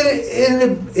 Why you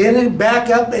ended back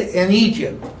up in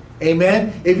Egypt?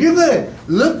 Amen? If you're going to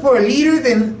look for a leader,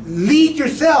 then lead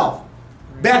yourself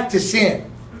back to sin.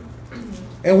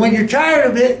 And when you're tired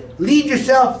of it, lead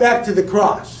yourself back to the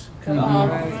cross. Come on.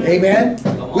 Amen?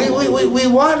 We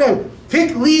want to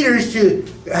pick leaders to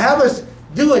have us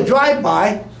do a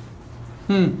drive-by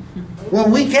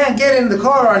when we can't get in the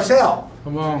car ourselves.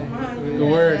 Come on. The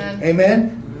word.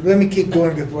 Amen? Let me keep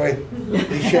going before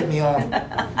they shut me off.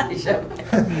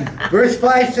 Verse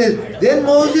 5 says, Then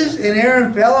Moses and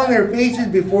Aaron fell on their faces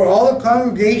before all the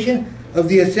congregation of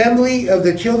the assembly of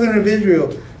the children of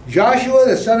Israel. Joshua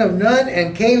the son of Nun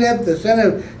and Caleb the son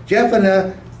of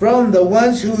Jephunneh, from the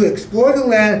ones who explored the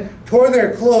land, tore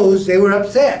their clothes. They were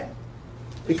upset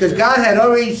because God had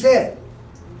already said.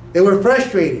 They were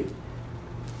frustrated.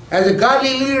 As a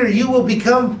godly leader, you will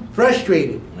become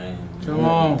frustrated. Come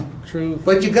on. Truth.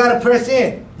 But you got to press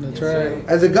in. That's right.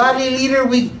 As a godly leader,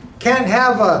 we can't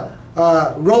have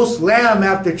a roast lamb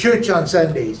after church on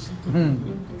Sundays.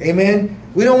 Amen.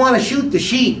 We don't want to shoot the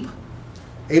sheep.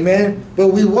 Amen. But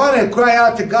we want to cry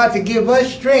out to God to give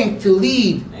us strength to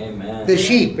lead the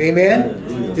sheep. Amen.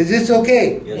 Is this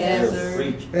okay? Yes, sir.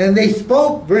 Preach. And they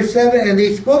spoke, verse 7, and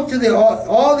they spoke to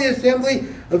all the assembly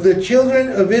of the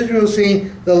children of Israel,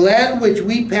 saying, The land which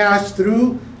we passed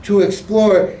through to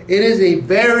explore, it is a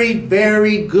very,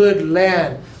 very good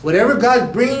land. Whatever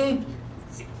God's bringing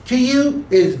to you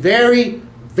is very,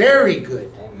 very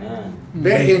good.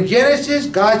 Amen. In Genesis,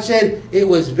 God said it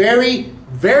was very,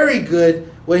 very good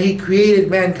when He created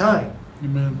mankind.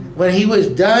 Amen. When He was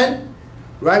done,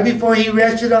 right before He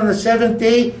rested on the 7th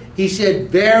day, He said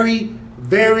very,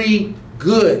 very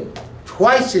good.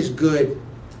 Twice as good.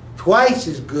 Twice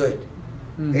as good.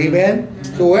 Amen?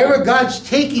 So wherever God's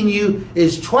taking you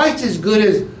is twice as good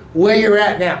as where you're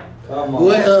at now. Come on.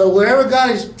 Wherever God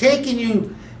is taking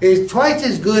you is twice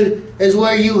as good as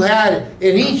where you had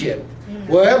in Egypt.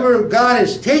 Wherever God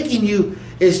is taking you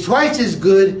is twice as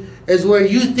good as where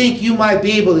you think you might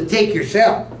be able to take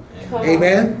yourself.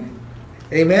 Amen?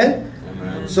 Amen?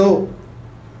 Amen. So,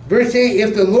 verse 8,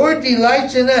 if the Lord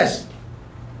delights in us,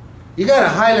 you got to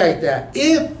highlight that.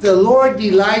 If the Lord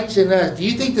delights in us, do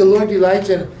you think the Lord delights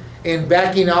in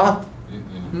backing off?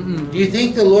 Do you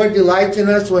think the Lord delights in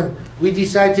us when we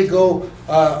decide to go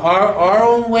our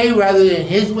own way rather than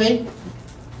His way?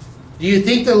 Do you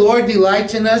think the Lord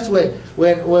delights in us when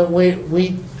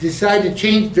we decide to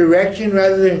change direction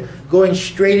rather than going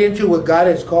straight into what God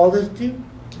has called us to?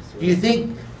 Do you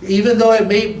think, even though it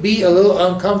may be a little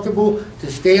uncomfortable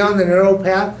to stay on the narrow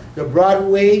path, the broad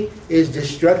way is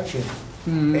destruction?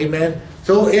 Amen.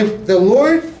 So if the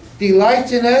Lord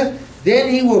delights in us,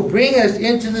 then He will bring us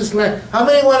into this land. How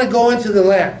many want to go into the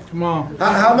land? Come on.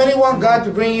 How many want God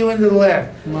to bring you into the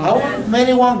land? How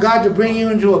many want God to bring you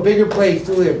into a bigger place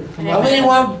to live? How many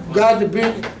want God to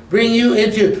bring you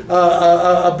into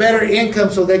a better income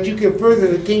so that you can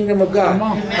further the kingdom of God? Come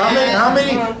on.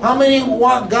 How many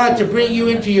want God to bring you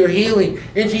into your healing,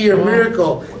 into your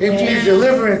miracle, into your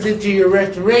deliverance, into your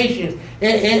restoration,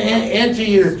 into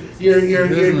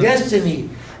your destiny?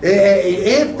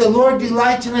 If the Lord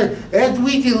delights in us, as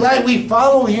we delight, we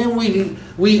follow Him, we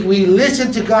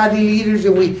listen to godly leaders,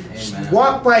 and we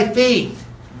walk by faith.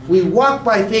 We walk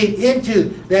by faith into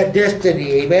that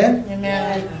destiny. Amen?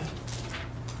 Amen.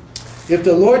 If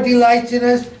the Lord delights in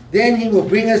us, then He will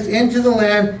bring us into the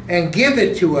land and give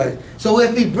it to us. So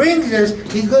if He brings us,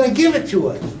 He's going to give it to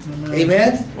us.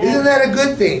 Amen? Isn't that a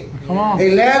good thing? Come on.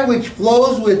 A land which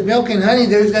flows with milk and honey,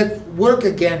 there's that work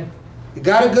again. You're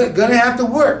gonna have to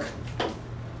work.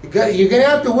 You're gonna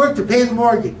have to work to pay the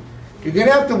mortgage. You're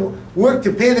gonna have to work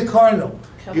to pay the car note.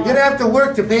 You're gonna have to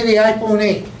work to pay the iPhone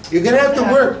 8. You're gonna have to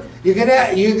work. You're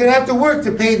gonna have to work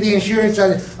to pay the insurance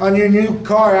on your new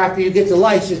car after you get the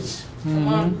license.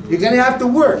 You're gonna have to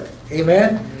work.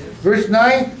 Amen. Verse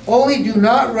 9. Only do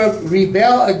not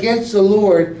rebel against the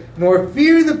Lord, nor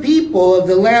fear the people of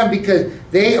the land, because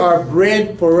they are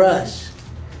bread for us.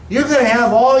 You're going to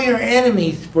have all your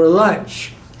enemies for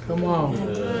lunch. Come on.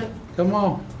 Come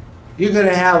on. You're going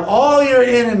to have all your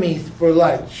enemies for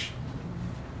lunch.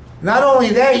 Not only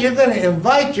that, you're going to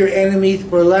invite your enemies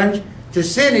for lunch to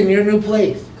sit in your new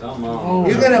place. Come on.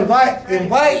 You're going to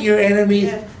invite your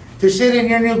enemies to sit in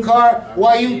your new car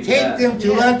while you take them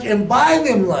to lunch and buy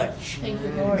them lunch. Thank you,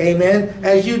 Lord. Amen.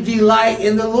 As you delight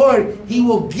in the Lord, He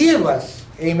will give us.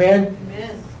 Amen.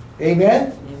 Amen.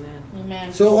 Amen.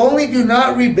 Amen. So only do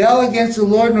not rebel against the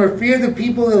Lord, nor fear the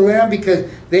people of the land, because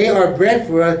they are bread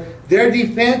for us. Their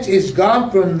defense is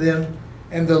gone from them,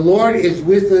 and the Lord is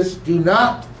with us. Do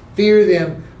not fear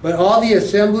them. But all the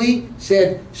assembly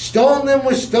said, stone them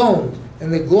with stones.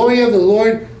 And the glory of the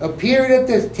Lord appeared at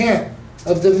the tent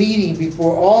of the meeting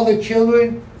before all the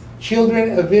children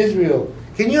of Israel.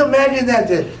 Can you imagine that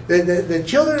the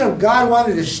children of God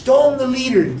wanted to stone the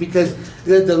leaders because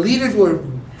the leaders were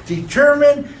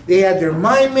determined, they had their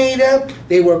mind made up,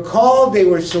 they were called, they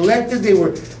were selected,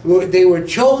 they were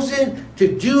chosen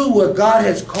to do what God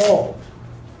has called.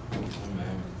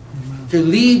 To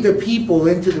lead the people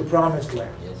into the promised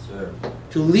land. Yes, sir.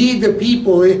 To lead the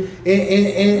people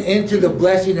into the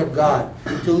blessing of God.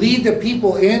 To lead the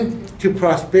people into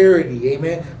prosperity.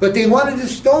 Amen. But they wanted to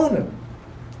stone him.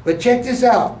 But check this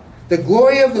out. The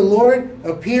glory of the Lord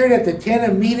appeared at the tent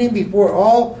of meeting before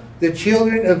all the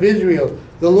children of Israel.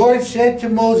 The Lord said to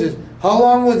Moses, how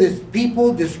long will this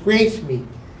people disgrace me?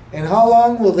 And how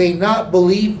long will they not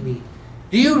believe me?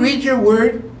 Do you read your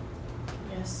word?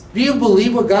 Yes. Do you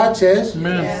believe what God says?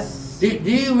 Amen. Yes. Do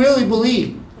you really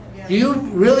believe? Yeah. Do you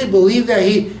really believe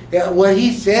that what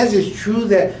He says is true,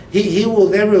 that He will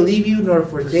never leave you nor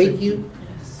forsake you?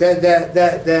 Yes.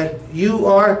 That you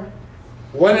are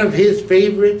one of His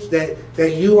favorites, that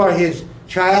you are His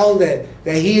child, that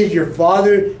He is your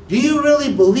Father? Do you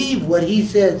really believe what He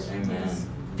says? Amen.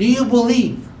 Do you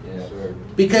believe? Yes, sir.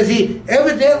 Because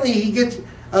He gets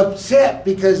upset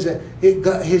because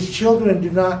His children do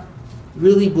not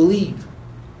really believe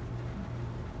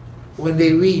when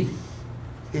they read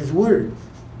His Word.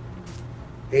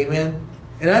 Amen.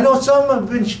 And I know some have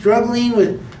been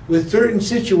struggling with certain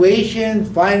situations,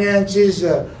 finances,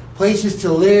 places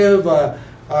to live,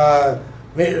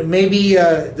 maybe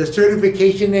the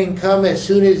certification didn't come as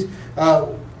soon as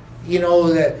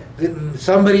that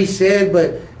somebody said.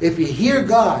 But if you hear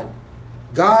God,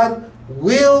 God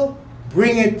will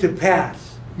bring it to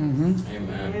pass. Mm-hmm.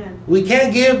 Amen. We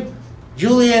can't give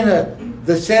Julian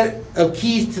the set of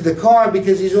keys to the car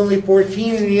because he's only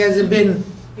 14 and he hasn't been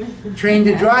trained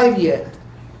to drive yet.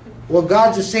 Well,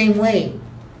 God's the same way.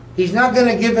 He's not going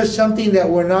to give us something that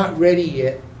we're not ready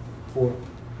yet for.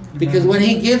 Because when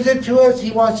He gives it to us,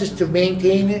 He wants us to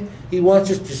maintain it. He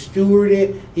wants us to steward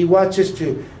it. He wants us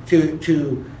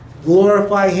to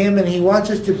glorify Him, and He wants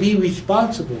us to be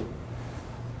responsible.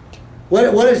 What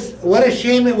a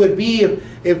shame it would be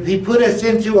if He put us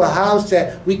into a house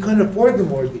that we couldn't afford the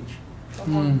mortgage.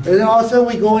 And then all of a sudden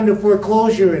we go into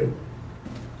foreclosure, and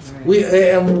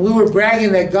we were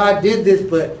bragging that God did this,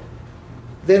 but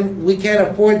then we can't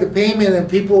afford the payment, and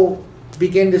people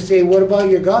begin to say, what about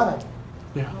your God?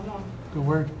 Yeah. Good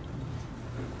word.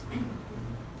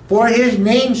 For His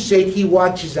name's sake, He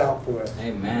watches out for us.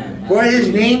 Amen. For His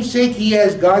name's sake, He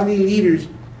has godly leaders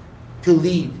to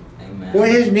lead. Amen. For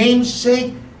His name's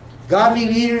sake, godly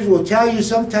leaders will tell you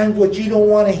sometimes what you don't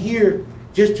want to hear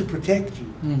just to protect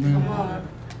you.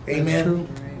 Mm-hmm. Amen. True.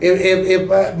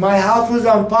 If my house was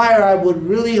on fire, I would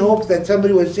really hope that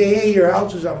somebody would say, hey, your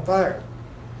house is on fire,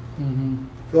 Mm-hmm.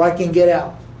 so I can get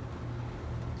out.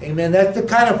 Amen. That's the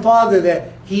kind of Father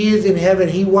that He is in heaven.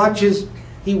 He watches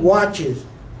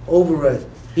over us.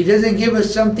 He doesn't give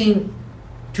us something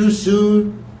too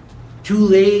soon, too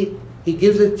late. He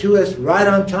gives it to us right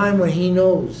on time when He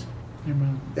knows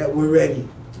Amen. that we're ready.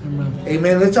 Amen.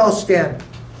 Amen. Let's all stand.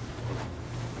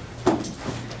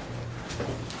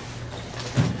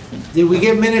 Did we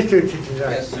get ministered to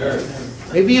tonight? Yes,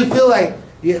 sir. Maybe you feel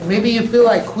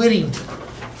like quitting.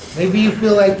 Maybe you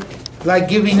feel like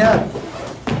giving up.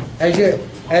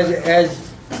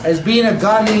 As being a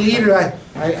godly leader,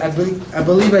 I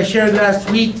believe I shared last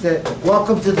week that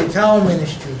welcome to the towel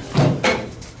ministry.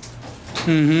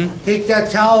 Mm-hmm. Take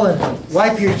that towel and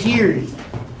wipe your tears.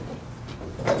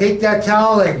 Take that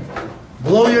towel and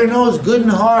blow your nose good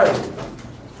and hard.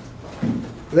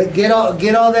 Get all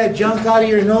that junk out of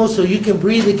your nose so you can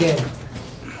breathe again.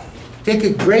 Take a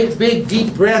great big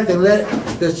deep breath and let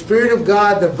the Spirit of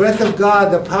God, the breath of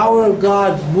God, the power of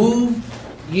God move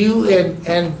you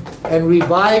and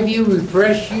revive you,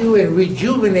 refresh you, and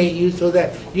rejuvenate you so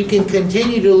that you can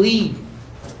continue to lead.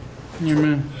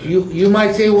 Amen. You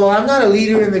might say, well, I'm not a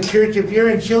leader in the church. If you're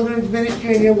in children's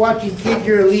ministry and you're watching kids,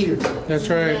 you're a leader. That's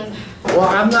right. Well,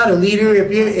 I'm not a leader.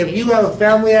 If you have a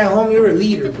family at home, you're a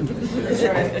leader. That's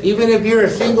right. Even if you're a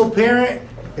single parent,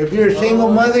 if you're a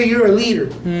single mother, you're a leader.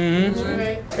 Mm-hmm.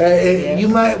 That's right. You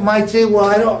might say, well,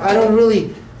 I don't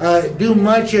really do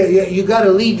much. You got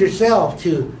to lead yourself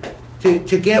to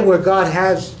get where God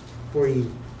has for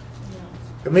you.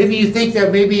 Or maybe you think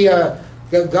that maybe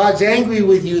that God's angry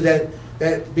with you that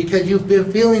because you've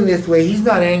been feeling this way. He's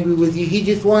not angry with you. He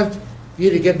just wants you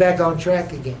to get back on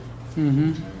track again.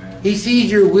 Mm-hmm. He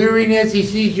sees your weariness. He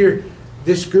sees your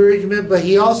discouragement, but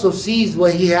He also sees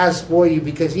what He has for you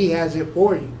because He has it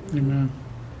for you. Amen.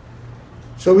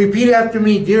 So repeat after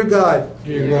me, dear God,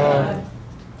 Dear God,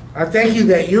 I thank You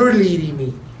that You're leading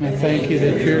me, I thank You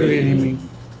that You're leading me,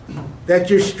 that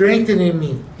You're strengthening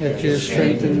me, that You're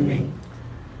strengthening me,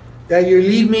 that You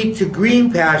lead me to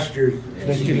green pastures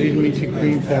that You lead me to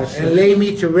green and pastures lay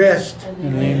me to rest.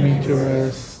 and lay me to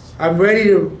rest. I'm ready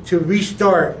to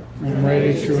restart. I'm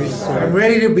ready to I'm restart.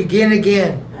 ready to begin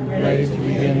again. I'm ready to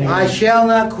begin I again. shall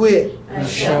not quit. I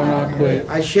shall not quit.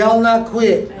 I shall not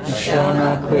quit. I shall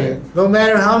not quit. No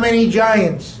matter how many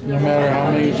giants, No matter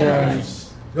how many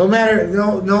giants, no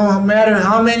matter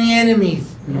how many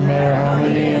enemies, no matter how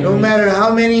many enemies, no matter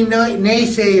how many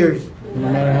naysayers,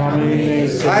 no matter how many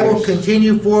naysayers, I will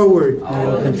continue forward. I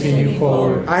will continue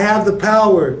forward. I have the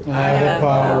power. I have the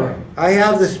power. I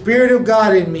have the Spirit of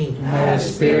God in me. I have the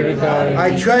Spirit of God in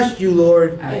I me. trust You,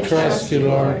 Lord. I trust You,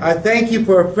 Lord. I thank You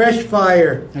for a fresh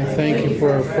fire. I thank You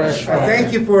for a fresh I fire.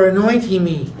 thank You for anointing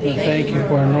me. I thank You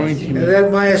for anointing And me.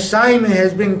 that my assignment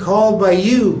has been called by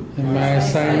You. And my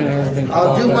assignment has been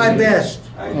I'll called do by my You. best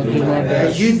I'll do my best.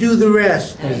 as You do the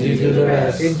rest. As You do the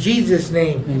rest. In Jesus'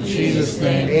 name. In Jesus'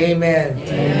 name. Amen.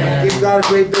 Amen. Give God a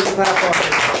great big clap on it.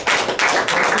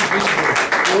 Thank you,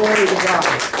 Jesus. Glory to God.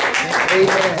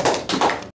 Amen.